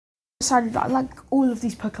decided I like all of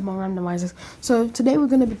these Pokemon randomizers. So today we're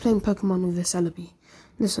going to be playing Pokemon with the Celebi.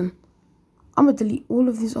 Listen, I'm going to delete all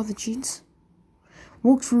of these other cheats.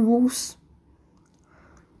 Walk through walls.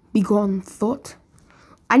 Be gone thought.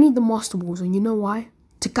 I need the Master Balls, and you know why?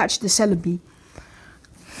 To catch the Celebi.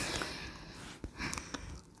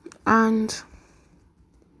 And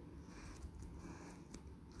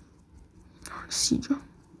Seedra.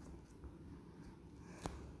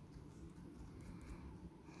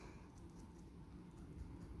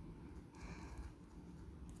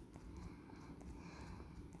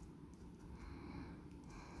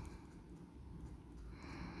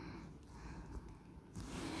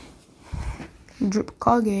 Drip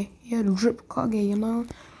Kage. Yeah, the Drip Kage, you know.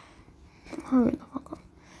 Hurry the fuck up.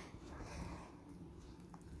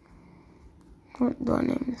 What do I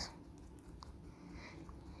name this?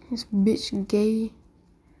 This bitch gay.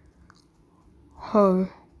 Ho.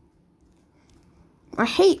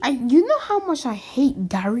 You know how much I hate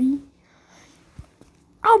Gary?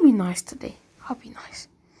 I'll be nice today. I'll be nice.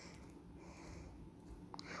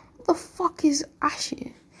 What the fuck is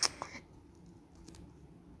Ashy?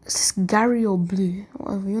 Is this Gary or Blue?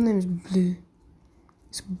 Whatever, your name is Blue.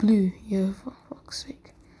 It's Blue, yeah, for fuck's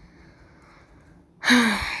sake.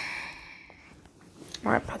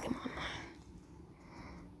 Alright, Pokemon.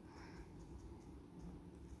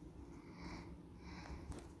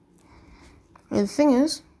 And the thing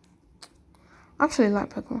is, I actually like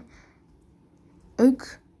Pokemon.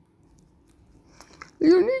 Oak.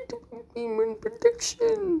 You need to put demon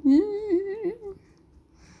protection. Yeah.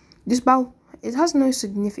 This battle, it has no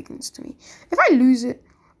significance to me. If I lose it,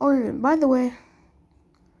 oh, by the way,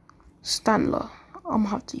 Standler, I'm gonna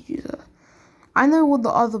have to use it. I know what the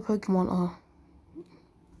other Pokemon are.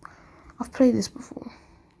 I've played this before.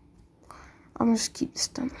 I'm gonna just keep the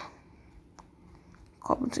Standler.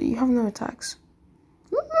 Carpenter, you have no attacks.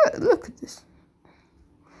 Look at this.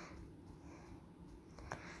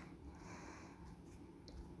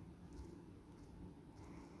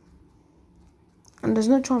 And there's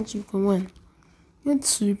no chance you can win. It's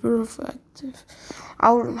super effective.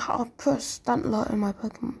 I'll put Stantler in my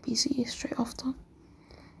Pokemon PC straight after.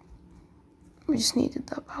 We just needed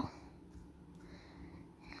that battle.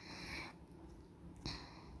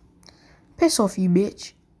 Piss off, you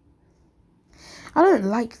bitch. I don't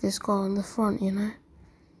like this guy on the front, you know.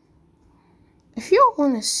 If you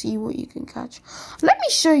want to see what you can catch, let me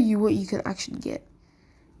show you what you can actually get.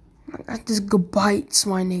 Like this Gobites,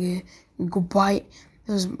 my nigga. Gobite.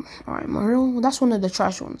 Alright, Mario. That's one of the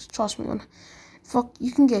trash ones. Trust me. Fuck,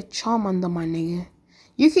 you can get Charmander, my nigga.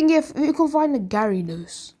 You can find a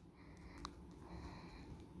Gyarados.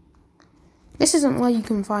 This isn't where you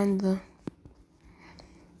can find the.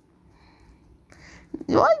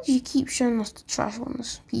 Why do you keep showing us the trash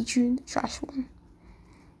ones? Pichu, the trash one.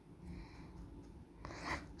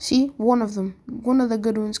 See, one of them. One of the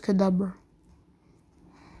good ones, Kadabra.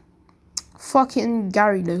 Fucking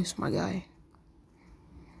Gyarados, my guy.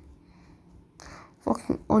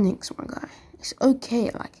 Fucking Onyx, my guy. It's okay,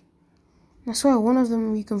 like. I swear, one of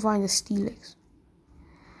them you can find is Steelix.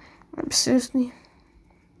 Like, seriously?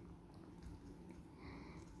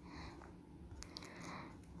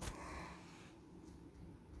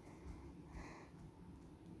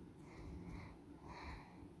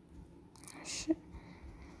 Shit.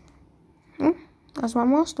 That's my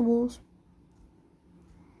Master Balls.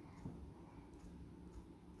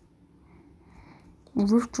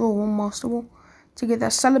 Withdraw one Master Ball to get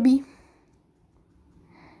that Celebi.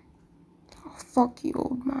 Oh, fuck you,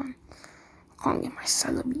 old man. I can't get my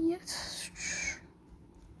Celebi yet.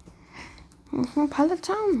 Pallet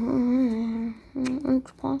Town.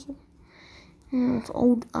 It's possible. It's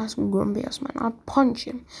old ass grumpy ass man. I'd punch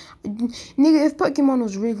him. Nigga, if Pokemon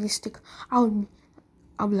was realistic, I'll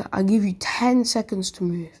be like, I'll give you 10 seconds to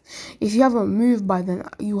move. If you haven't moved by then,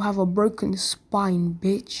 you have a broken spine,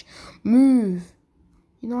 bitch. Move.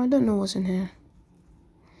 You know, I don't know what's in here.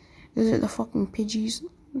 Is it the fucking Pidgeys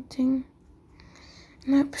thing?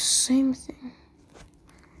 Nope, same thing.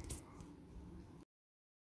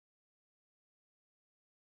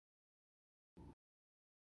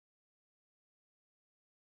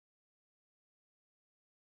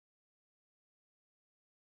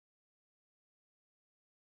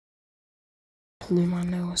 Bloom, I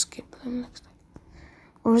know, I'll skip Bloom next time.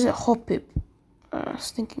 Or is it Hoppip? I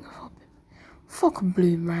was thinking of Hoppip. Fuck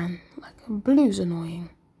Blue, man. Like, Blue's annoying.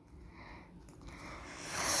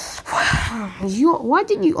 Why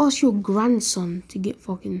didn't you ask your grandson to get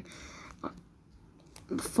fucking...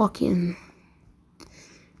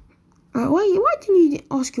 why didn't you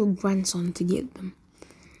ask your grandson to get them?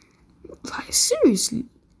 Like, seriously.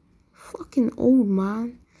 Fucking old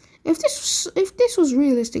man. If this was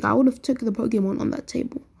realistic, I would have took the Pokemon on that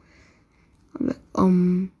table. I'm like,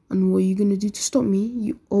 and what are you gonna do to stop me,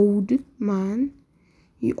 you old man?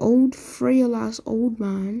 You old, frail ass old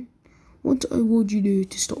man. What would you do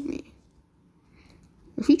to stop me?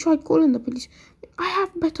 If he tried calling the police, I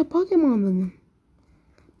have better Pokemon than them.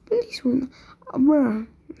 Police wouldn't, bruh.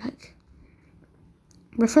 Like,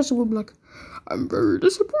 Professor would be like, I'm very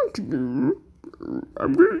disappointed in you.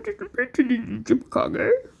 I'm very disappointed in you,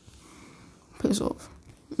 Chipkage. Piss off.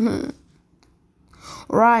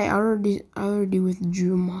 Right, I already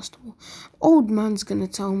withdrew Master Ball. Old man's gonna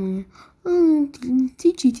tell me,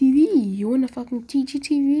 TGTV, you wanna fucking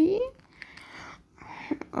TGTV?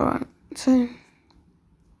 Alright, so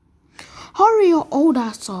hurry your old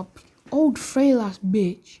ass up, old frail ass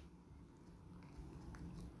bitch.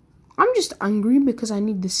 I'm just angry because I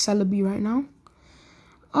need this celebi right now.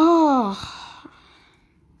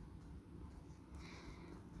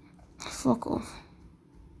 Fuck off.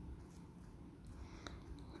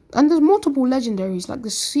 And there's multiple legendaries, like the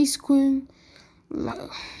Sea Queen, like... And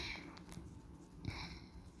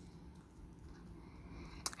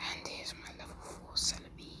here's my level 4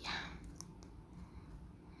 celebi.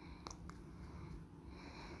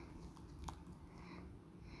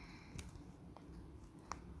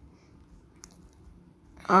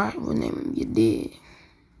 Alright, we'll name him Yadid.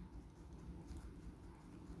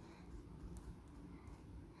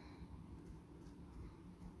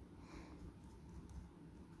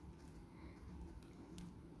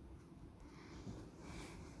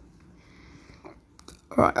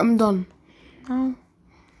 Alright, I'm done. Now,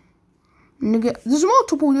 nigga, there's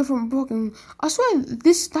multiple different fucking... I swear,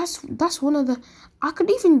 that's one of the... I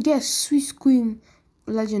could even guess Swiss Queen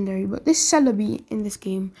legendary, but this celebi in this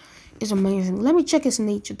game is amazing. Let me check its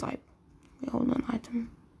nature type. Wait, hold on,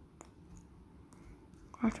 item.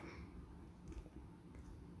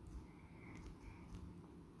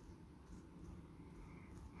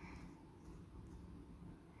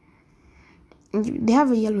 They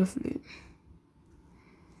have a yellow flute.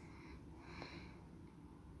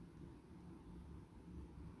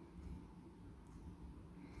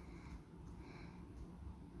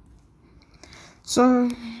 So,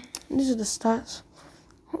 these are the stats.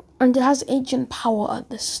 And it has ancient power at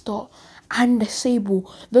the start. And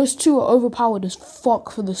Disable. Those two are overpowered as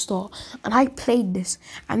fuck for the start. And I played this.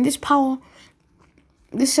 And this power...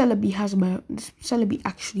 This celebi has about... This celebi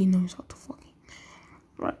actually knows how to fucking...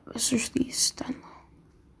 Right, let's just stand.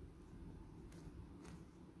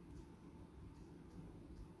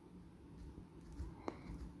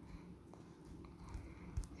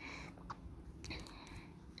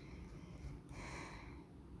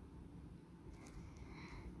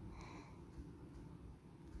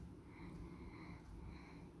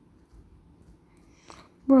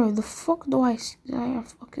 Bro, the fuck do I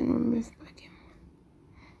have fucking removed back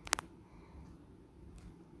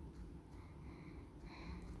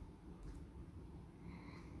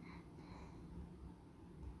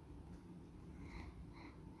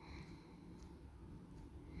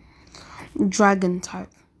in? Dragon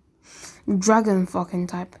type. Dragon fucking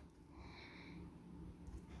type.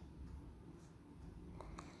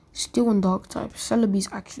 Steel and dark type. Celebi's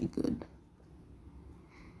actually good.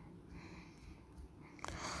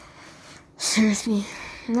 Seriously,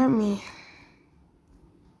 let me...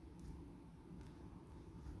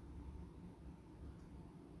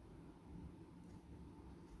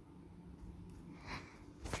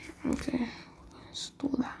 Okay, let's do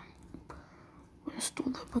that. Let's do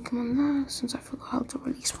the Pokemon now, since I forgot how to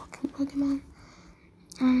release fucking Pokemon.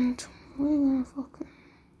 And we're gonna fucking...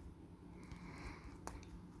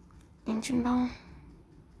 Ancient down.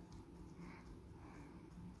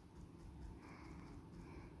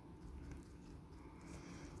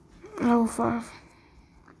 Level 5.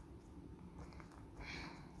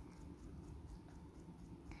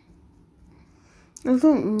 I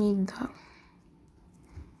don't need that.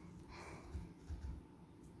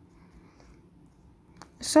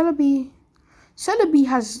 Celebi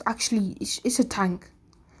has actually, it's a tank.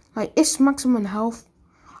 Like, its maximum health.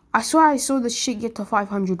 I swear I saw this shit get to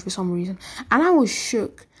 500 for some reason. And I was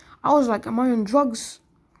shook. I was like, am I on drugs?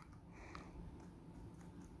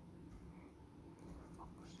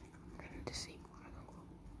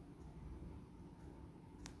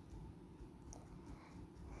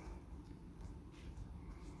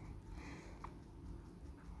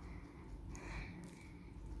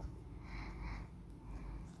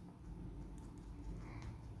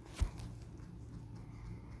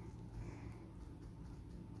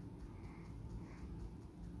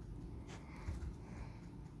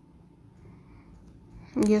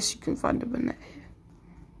 Yes, you can find a banana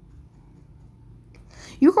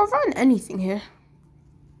here. You can find anything here.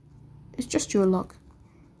 It's just your luck.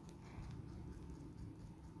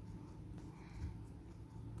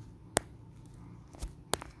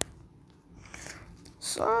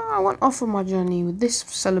 So I went off on my journey with this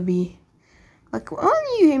celebi. Like, why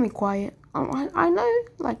don't you hear me quiet? I know,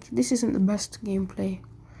 like, this isn't the best gameplay.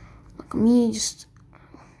 Like, me just...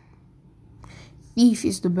 Thief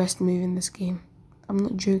is the best move in this game. I'm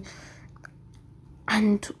not joking.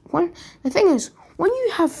 And the thing is, when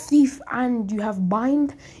you have Thief and you have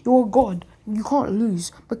Bind, you're a god. You can't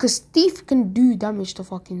lose. Because Thief can do damage to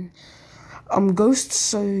fucking ghosts.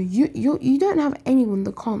 So you don't have anyone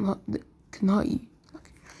that can hurt you.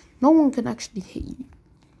 Like, no one can actually hit you.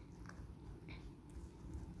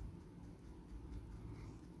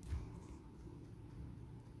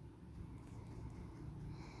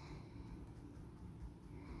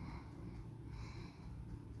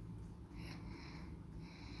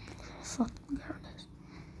 Fucking careless.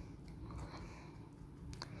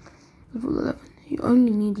 Level 11. You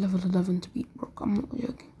only need level 11 to beat Brock. I'm not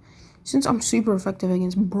joking. Since I'm super effective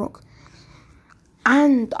against Brock,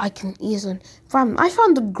 and I can easily... Fam, I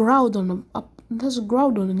found a Groudon. There's a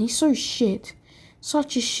Groudon and he's so shit.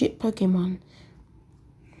 Such a shit Pokemon.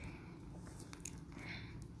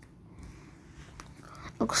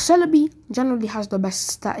 Like, Celebi generally has the best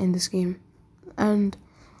stat in this game. And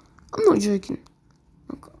I'm not joking.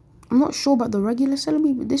 I'm not sure about the regular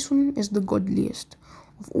Celebi, but this one is the godliest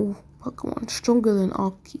of all Pokemon. Stronger than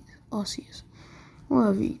Arceus.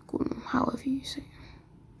 Whatever you call them, however you say it.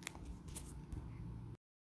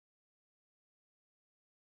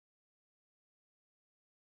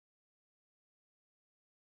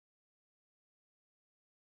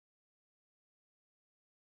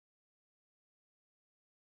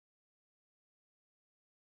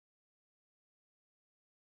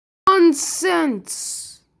 Nonsense!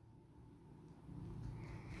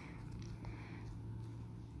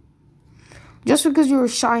 Just because you're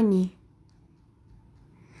shiny.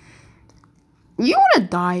 You wanna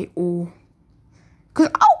die or... Cause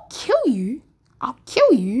I'll kill you. I'll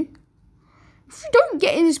kill you. If you don't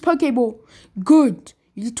get in this Pokeball, good.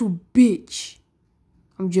 You little bitch.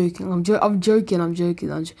 I'm joking. I'm joking.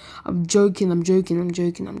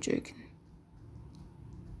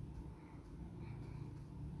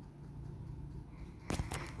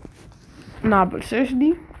 Nah, but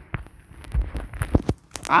seriously,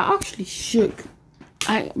 I actually shook.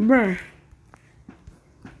 Bruh.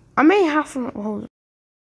 I may have to hold.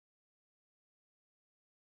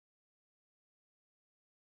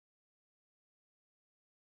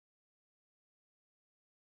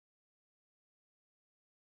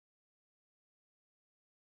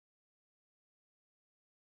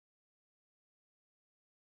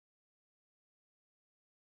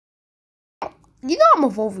 You know I'm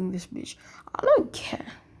evolving this bitch. I don't care.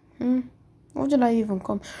 What did I even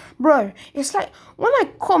comment? Bro, it's like when I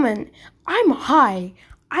comment, I'm high.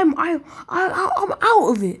 I'm out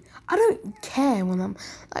of it. I don't care when I'm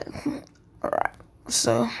like, alright.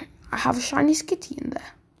 So I have a shiny Skitty in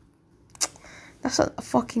there. That's a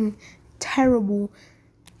fucking terrible.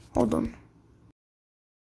 Hold on.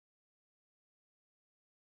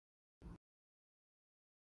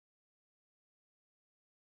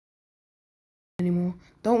 Anymore.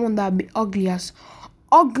 Don't want that ugly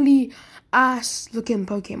ass looking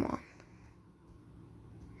Pokemon.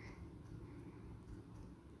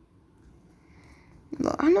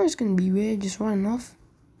 Look, I know it's gonna be weird just running off.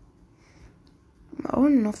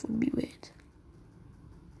 Running off would be weird.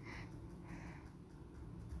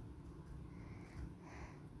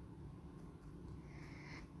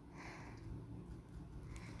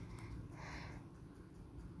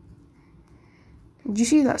 Did you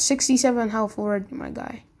see that 67 health already, my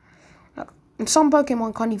guy? Like, some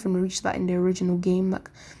Pokemon can't even reach that in the original game. Like,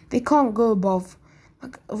 they can't go above.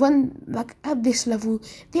 Like, when, like, at this level,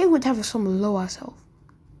 they would have some low ass health.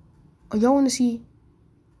 Oh, y'all want to see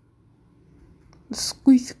the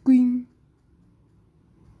squeeze queen?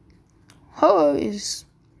 Ho is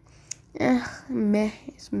meh.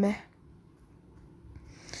 It's meh.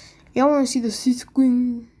 Y'all want to see the squeeze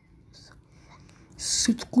queen?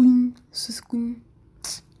 Squeeze queen.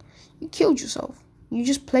 You killed yourself. You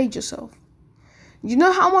just played yourself. You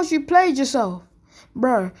know how much you played yourself?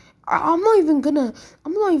 Bro, I'm not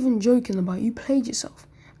even joking about it. You played yourself.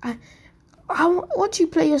 What you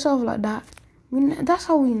play yourself like that? I mean, that's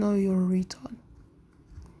how we know you're a retard.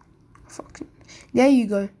 Fucking. There you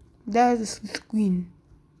go. There's the screen.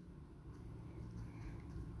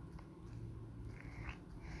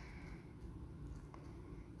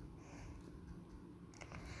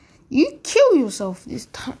 You kill yourself this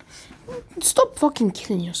time. Stop fucking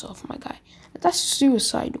killing yourself, my guy. That's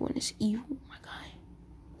suicide when it's evil, my guy.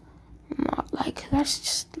 Not like, that's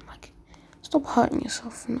just like, stop hurting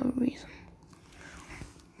yourself for no reason.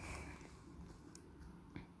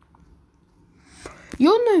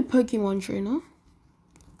 You're no Pokemon trainer,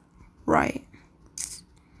 right?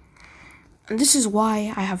 And this is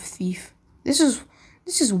why I have Thief. This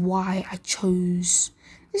is why I chose.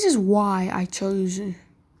 This is why I chose.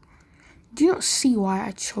 Do you not see why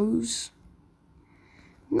I chose?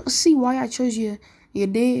 Do you not see why I chose your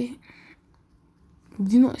day?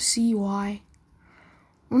 Do you not see why?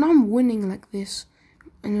 When I'm winning like this,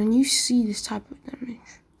 and when you see this type of damage,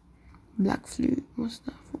 Black Flute, what's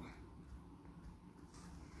that for?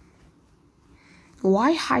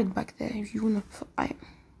 Why hide back there if you wanna fight?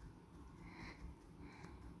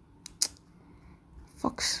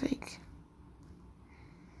 Fuck's sake.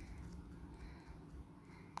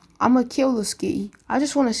 I'ma kill the Skitty. I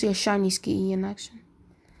just wanna see a shiny Skitty in action.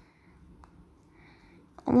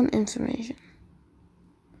 I want information.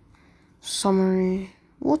 Summary.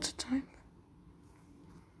 Water type.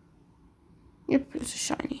 Yep, it's a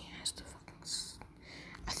shiny. It's the fucking...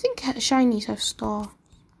 I think shinies have star.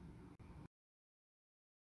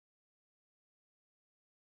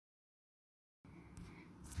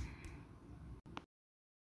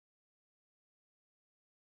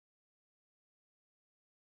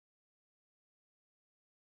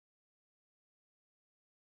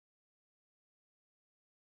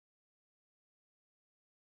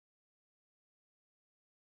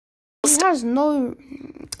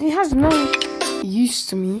 It has no use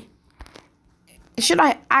to me. Should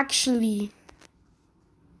I actually...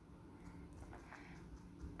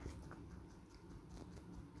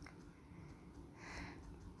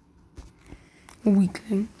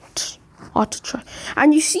 Weakling. Hard to try.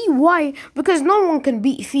 And you see why? Because no one can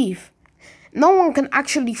beat Thief. No one can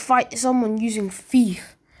actually fight someone using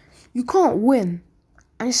Thief. You can't win.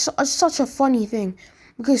 And it's such a funny thing.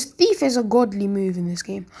 Because Thief is a godly move in this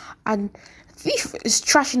game. And Thief is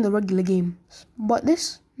trash in the regular games. But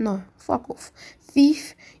this, no. Fuck off.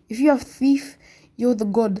 Thief, if you have Thief, you're the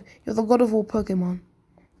god. You're the god of all Pokemon.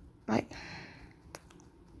 Like...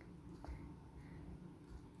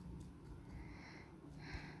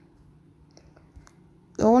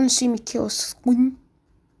 You want to see me kill a Squin?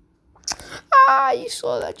 Ah, you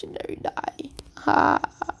saw Legendary die. Ha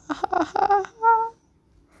ha ha ha.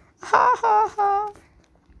 Ha ha ha.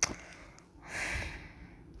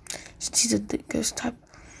 See the ghost type.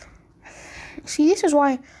 See, this is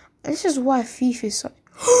why Thief is so...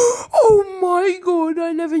 Oh my god,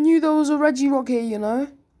 I never knew there was a Regirock here, you know?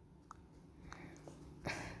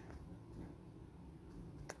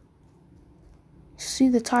 See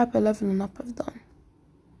the type 11 and up I've done.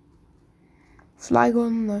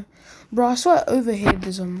 Flygon, no. Bro, I swear over here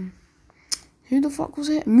there's, who the fuck was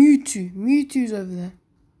it? Mewtwo. Mewtwo's over there.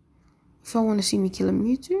 If I want to see me kill a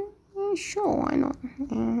Mewtwo, sure, why not?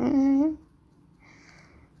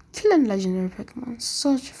 Killing legendary Pokemon is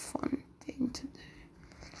such a fun thing to do.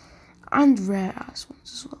 And rare ass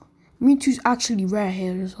ones as well. Mewtwo's actually rare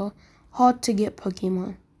here as well. Hard to get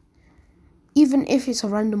Pokemon. Even if it's a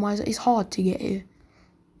randomizer, it's hard to get here.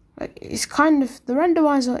 Like, it's kind of, the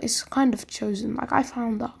randomizer is kind of chosen. Like, I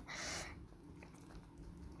found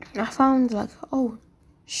like, oh,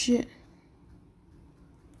 shit.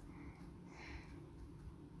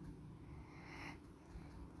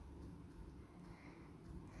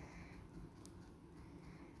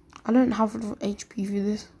 I don't have enough HP for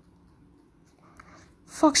this.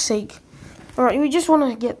 Fuck's sake. Alright, we just want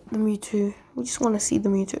to get the Mewtwo. We just want to see the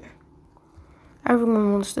Mewtwo.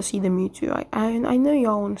 Everyone wants to see the Mewtwo. I know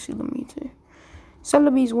y'all want to see the Mewtwo.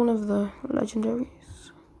 Celebi is one of the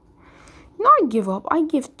legendaries. No, I give up. I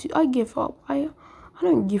give up. I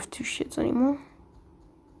don't give two shits anymore.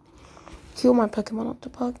 Kill my Pokemon up to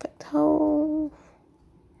perfect health.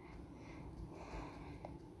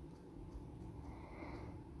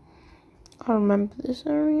 I remember this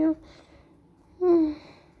area.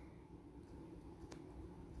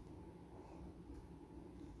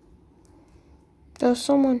 There was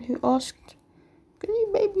someone who asked, can you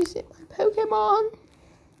babysit my Pokemon?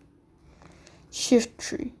 Shift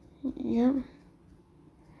tree. Yeah.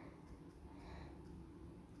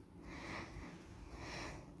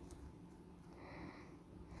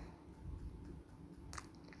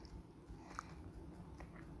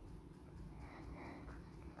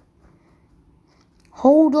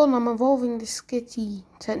 Hold on, I'm evolving the Skitty,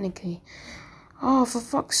 technically. Oh, for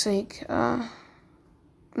fuck's sake.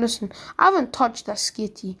 Listen, I haven't touched that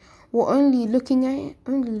Skitty. We're only looking at it.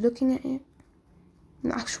 In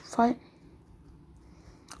the actual fight.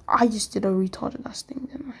 I just did a retarded ass thing,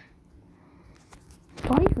 didn't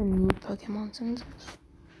Do I even need Pokemon centers?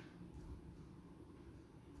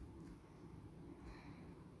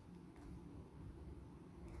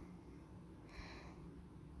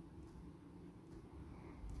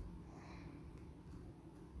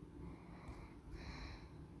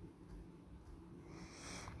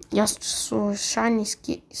 Yes, so shiny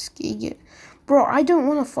Skigit. Bro, I don't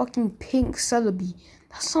want a fucking pink celebi.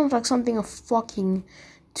 That sounds like something a fucking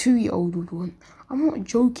 2-year-old would want. I'm not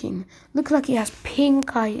joking. Looks like he has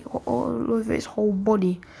pink eye all over his whole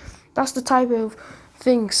body. That's the type of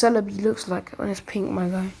thing celebi looks like when it's pink, my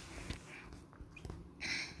guy.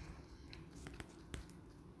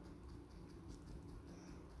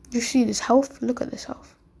 You see this health? Look at this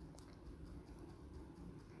health.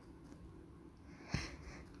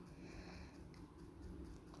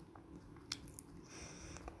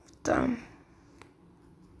 Damn.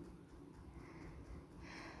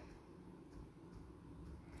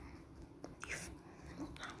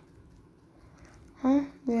 Huh?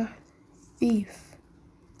 Yeah. Thief.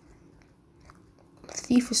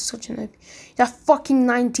 Thief is such an OP. That fucking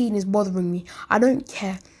 19 is bothering me. I don't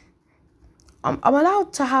care. I'm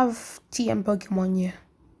allowed to have TM Pokemon, yeah.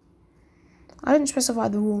 I didn't specify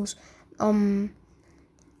the rules.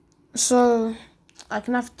 So I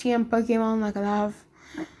can have TM Pokemon, I can have,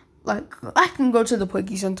 like, I can go to the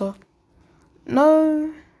Poke Center.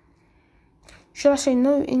 No, should I say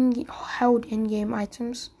no held in-game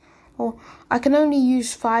items? Or I can only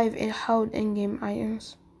use 5 held in-game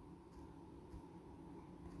items.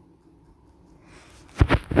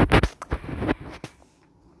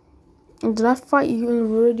 Did I fight you in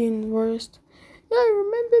Viridian Forest? You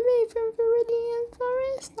remember me from Viridian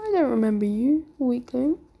Forest? I don't remember you,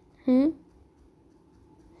 weakling.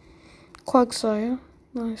 Quagsire,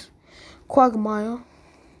 nice. Quagmire.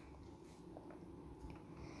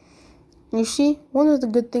 You see, one of the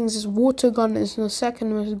good things is Water Gun is the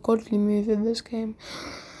second most godly move in this game.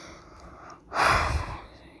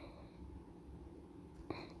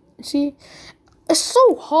 See, it's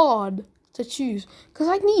so hard to choose because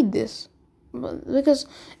I need this. Because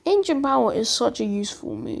Ancient Power is such a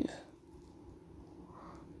useful move.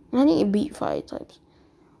 I need to beat fire types.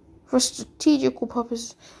 For strategical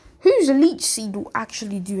purposes, whose Leech Seed will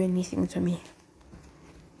actually do anything to me?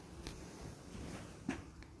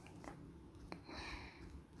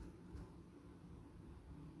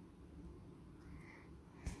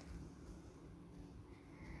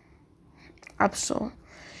 Absol.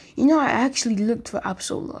 You know, I actually looked for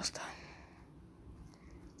Absol last time.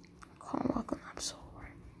 Can't work on Absol.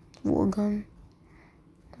 Water Gun.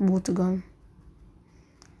 Water Gun.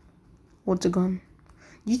 Water Gun.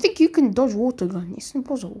 Do you think you can dodge Water Gun? It's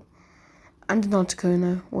impossible. And an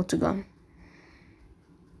Articuno. Water Gun.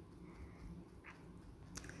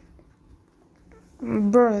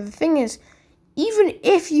 Bro, the thing is, even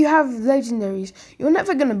if you have legendaries, you're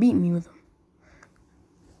never gonna beat me with them.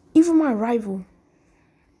 Even my rival.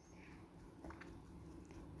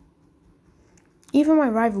 Even my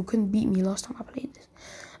rival couldn't beat me last time I played this.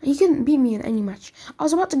 He couldn't beat me in any match. I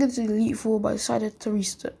was about to get to the Elite Four, but I decided to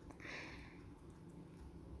restart.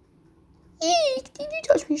 Eek, did you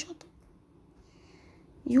touch me? Shut up.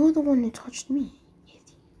 You're the one who touched me,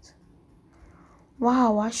 idiot.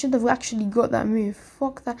 Wow, I should have actually got that move.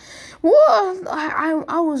 Fuck that. What?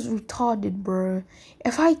 I was retarded, bro.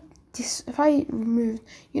 If I removed,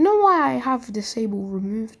 you know why I have disable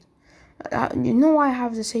removed? You know why I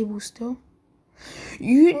have disable still?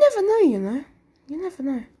 You never know, you know. You never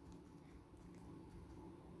know.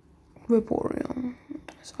 Vaporeon.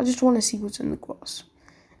 So I just want to see what's in the grass.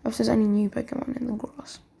 If there's any new Pokemon in the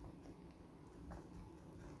grass.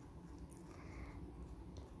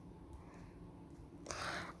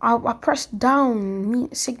 I pressed down,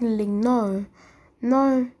 signaling no.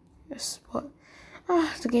 No. Yes, but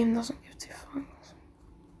the game doesn't give two fucks.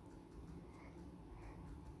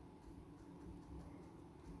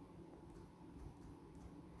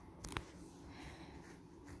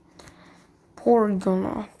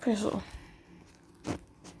 Porygon, piss off.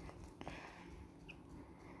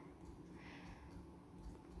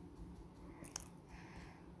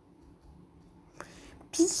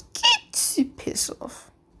 Biscuits, piss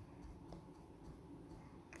off.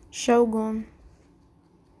 Shogun.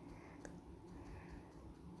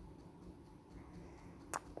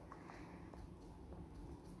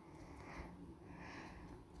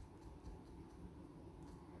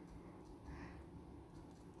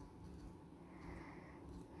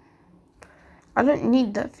 I don't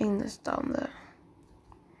need that thing that's down there.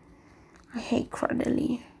 I hate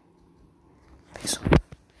Cradily. Piss off.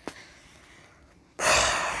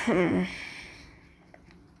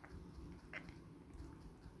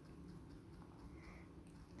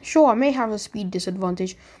 Sure, I may have a speed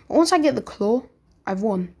disadvantage, but once I get the claw, I've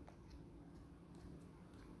won.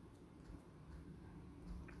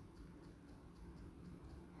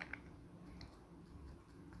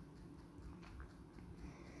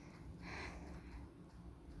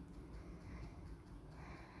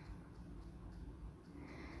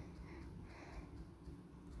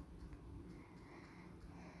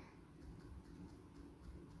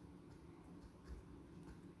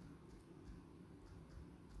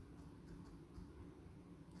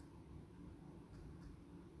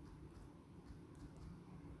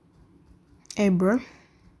 Hey, bro.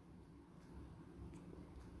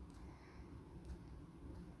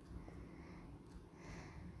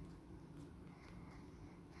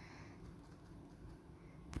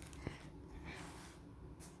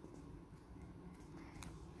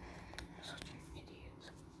 Such an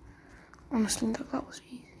idiot. Honestly, that was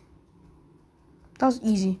easy. That was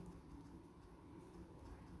easy.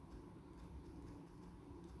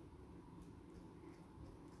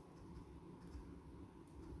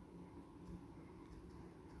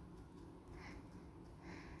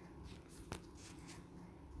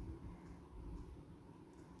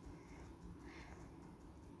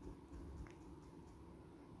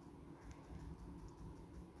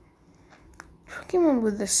 Pokemon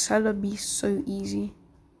with the celebi so easy.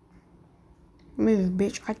 Move,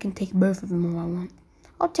 bitch. I can take both of them if I want.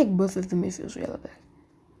 I'll take both of them if it's yellow back.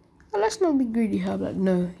 But let's not be greedy here. Like,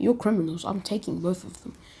 no, you're criminals. I'm taking both of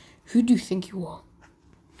them. Who do you think you are?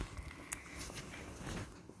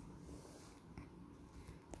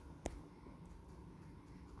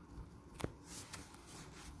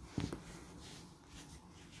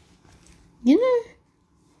 You know,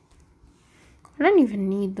 I don't even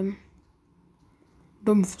need them.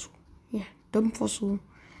 Dumb fossil. Yeah, dumb fossil.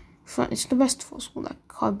 It's the best fossil, like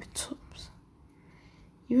Carbitops.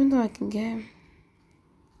 Even though I can get him.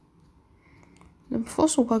 The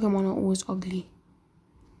fossil Pokemon are always ugly.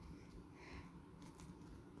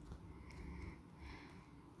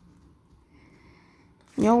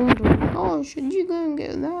 Y'all wondering, oh, should you go and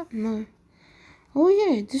get that? No. Oh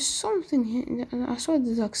yeah, there's something here. I saw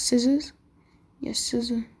there's like scissors. Yes,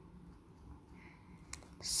 scissor.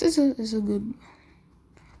 Scissor is a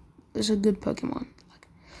good Pokemon. Like,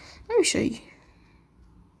 let me show you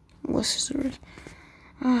what scissor is.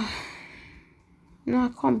 No, I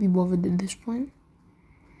can't be bothered at this point.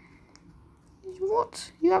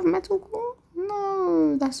 What? You have Metal Claw?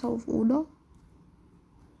 No, that's out of order.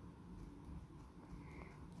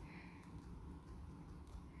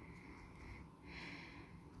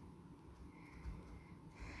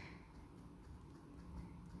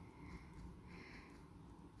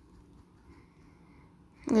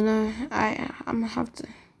 You know, I'm gonna have to.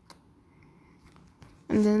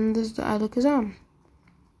 And then there's the Alakazam.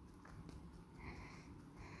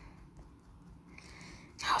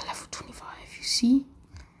 Now level 25, you see?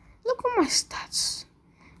 Look at my stats.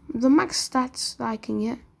 The max stats that I can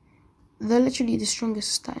get, they're literally the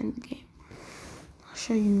strongest stat in the game. I'll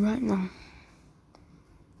show you right now.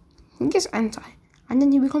 He gets anti, and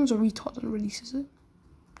then he becomes a retard and releases it.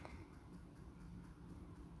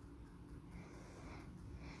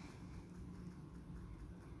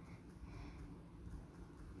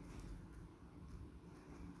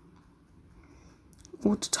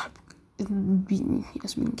 Water type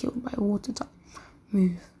has been killed by a water type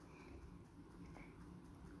move.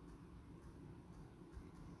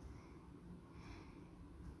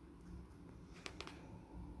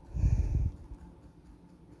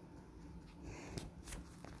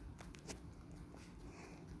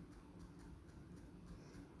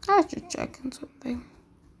 I was just checking something.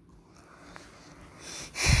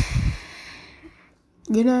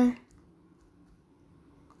 You know,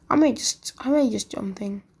 I may just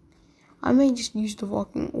jumping. I may just use the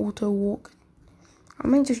fucking auto walk. I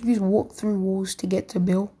may just use walk through walls to get to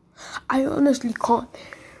Bill. I honestly can't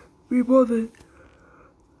be bothered.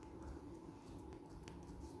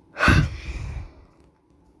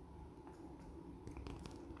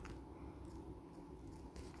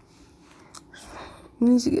 We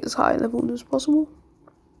need to get as high level as possible.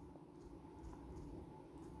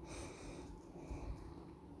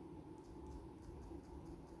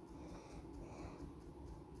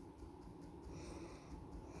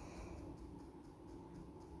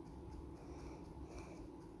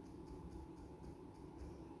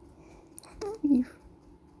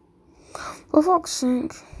 For fuck's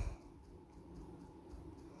sake.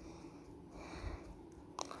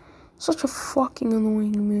 Such a fucking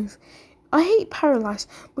annoying move. I hate Paralyze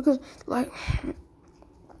because, like,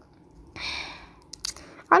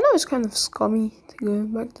 I know it's kind of scummy to go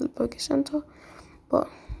back to the Poké Center, but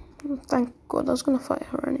Thank God, I was gonna fight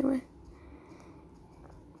her anyway.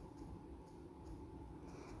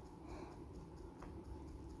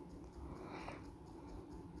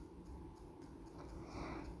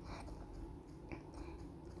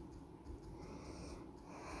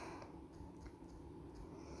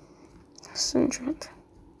 Syndrome.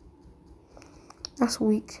 That's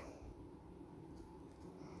weak.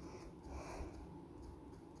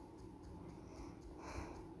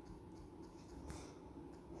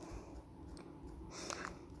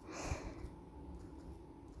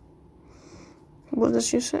 What does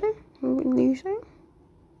she say? What do you say?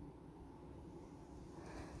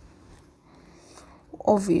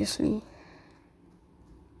 Obviously.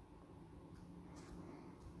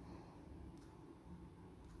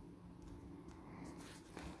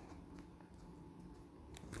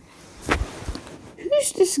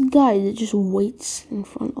 Who's this guy that just waits in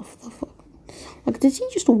front of the fuck? Like, does he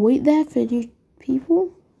just wait there for these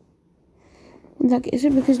people? Like, is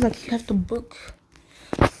it because, like, you have to book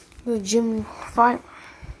the gym fight?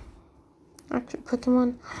 Actually,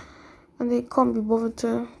 Pokemon, and they can't be bothered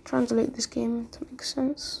to translate this game to make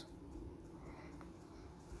sense.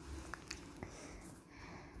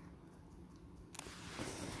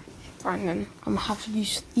 Fine then, I'm gonna have to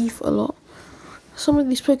use Thief a lot. Some of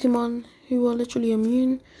these Pokemon who are literally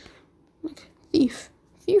immune, like Thief.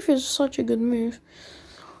 Thief is such a good move.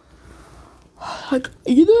 Like,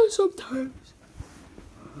 you know, sometimes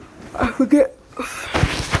I forget.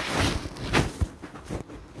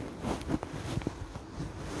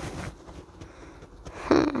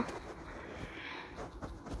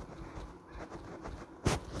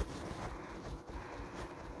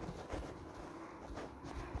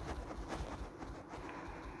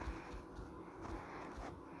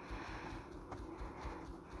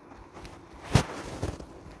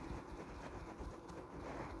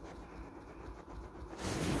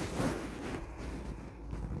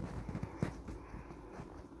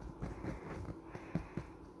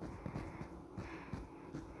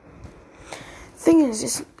 Thing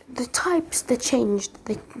is the types they changed.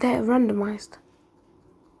 They're randomized.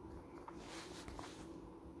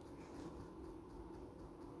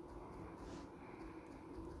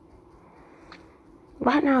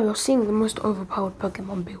 Right now, you're seeing the most overpowered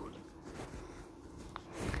Pokemon build.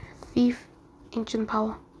 Thief, Ancient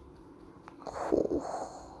Power. Oh,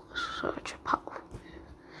 such a powerful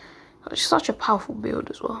build. Such a powerful build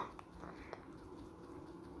as well.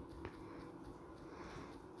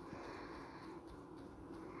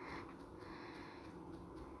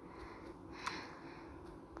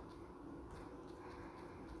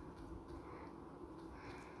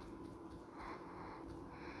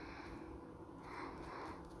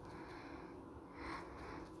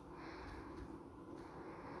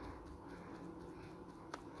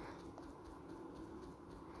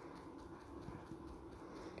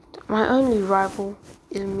 My only rival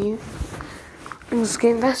is Mew in this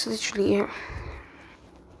game. That's literally it.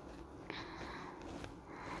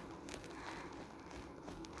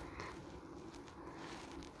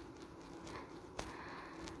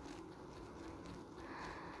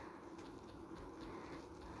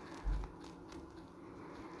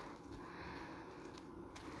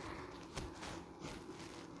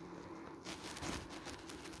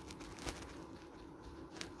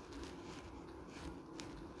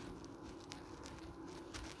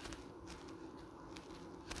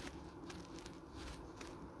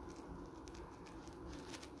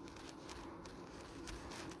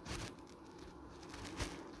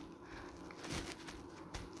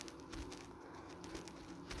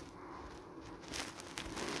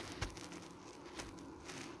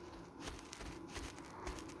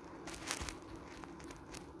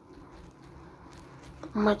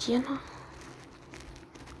 Magina.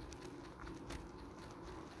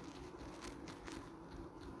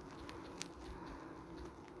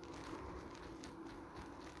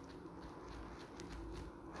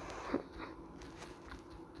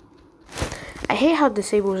 I hate how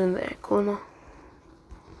Disable's in the corner.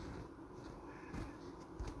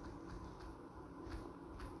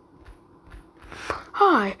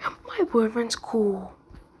 Hi, my boyfriend's cool.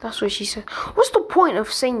 That's what she said. What's the point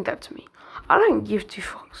of saying that to me? I don't give two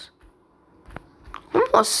fucks. I'm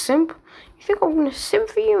not a simp. You think I'm gonna simp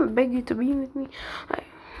for you and beg you to be with me? Like,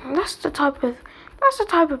 that's the type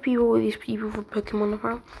of people these people for Pokemon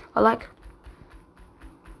are. I like.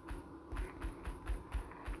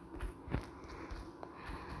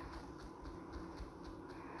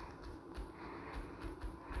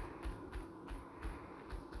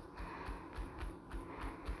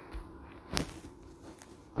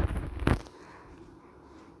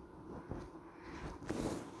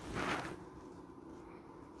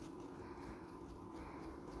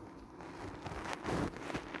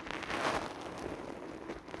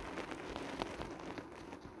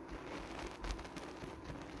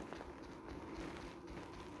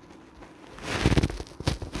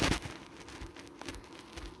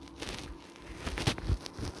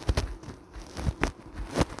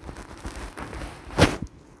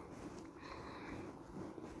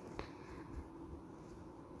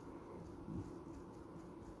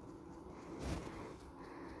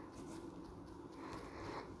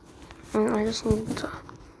 I just need to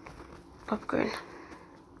upgrade.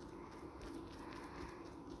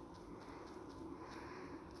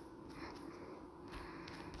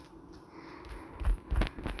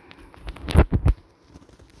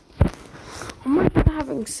 Imagine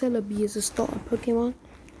having Celebi as a starter Pokemon.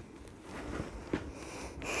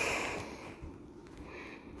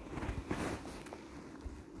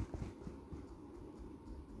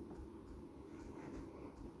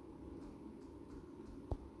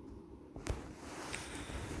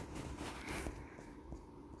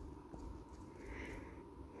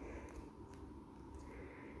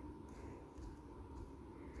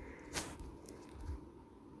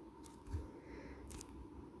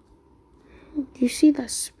 Do you see that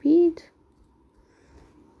speed?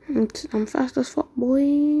 I'm fast as fuck,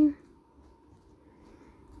 boy.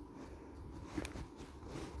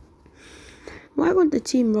 Why would the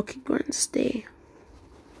Team Rocket Grunt stay?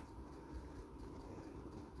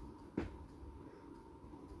 I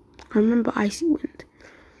remember Icy Wind.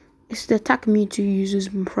 It's the attack Mewtwo uses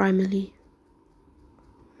primarily.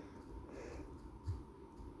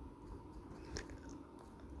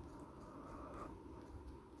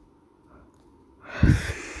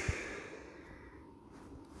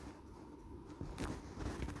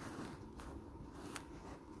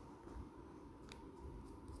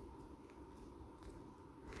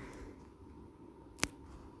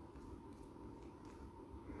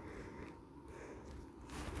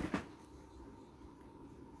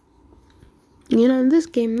 You know, in this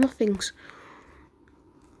game, nothing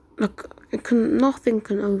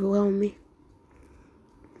can overwhelm me.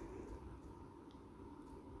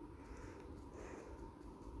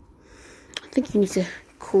 I think you need to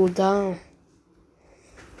cool down.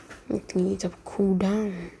 I think you need to cool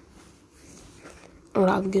down. Or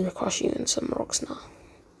I'm gonna crush you in some rocks now.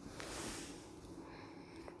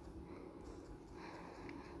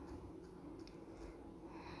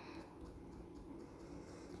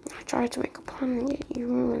 I tried to make a pun and yet you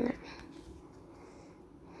ruined it.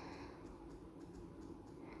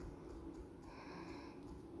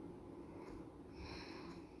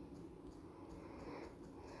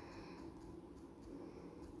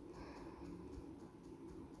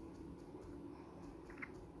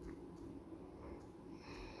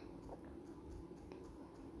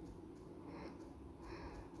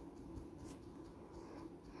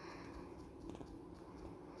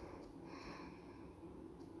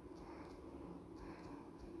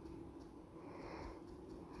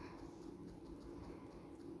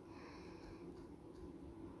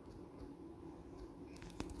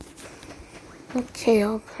 Okay,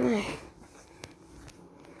 I'll play.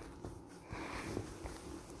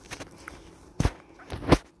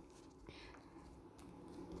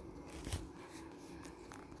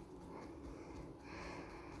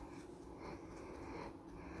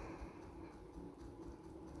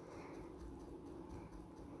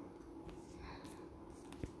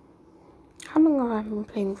 How long have I been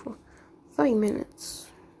playing for? 30 minutes.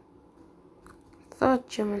 Third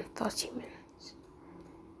gym in 30 minutes.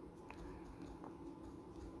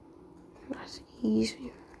 That's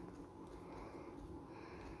easy.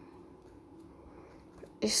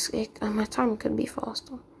 My time could be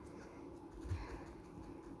faster.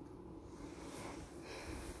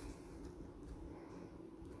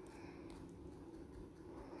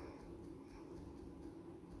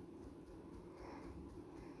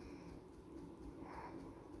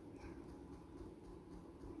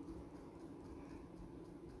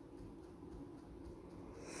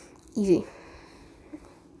 Easy.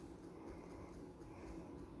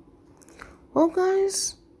 Well,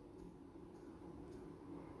 guys,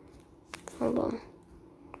 hold on.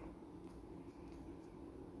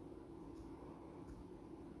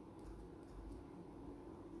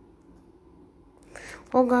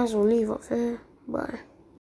 Well, guys, we'll leave up there. Bye.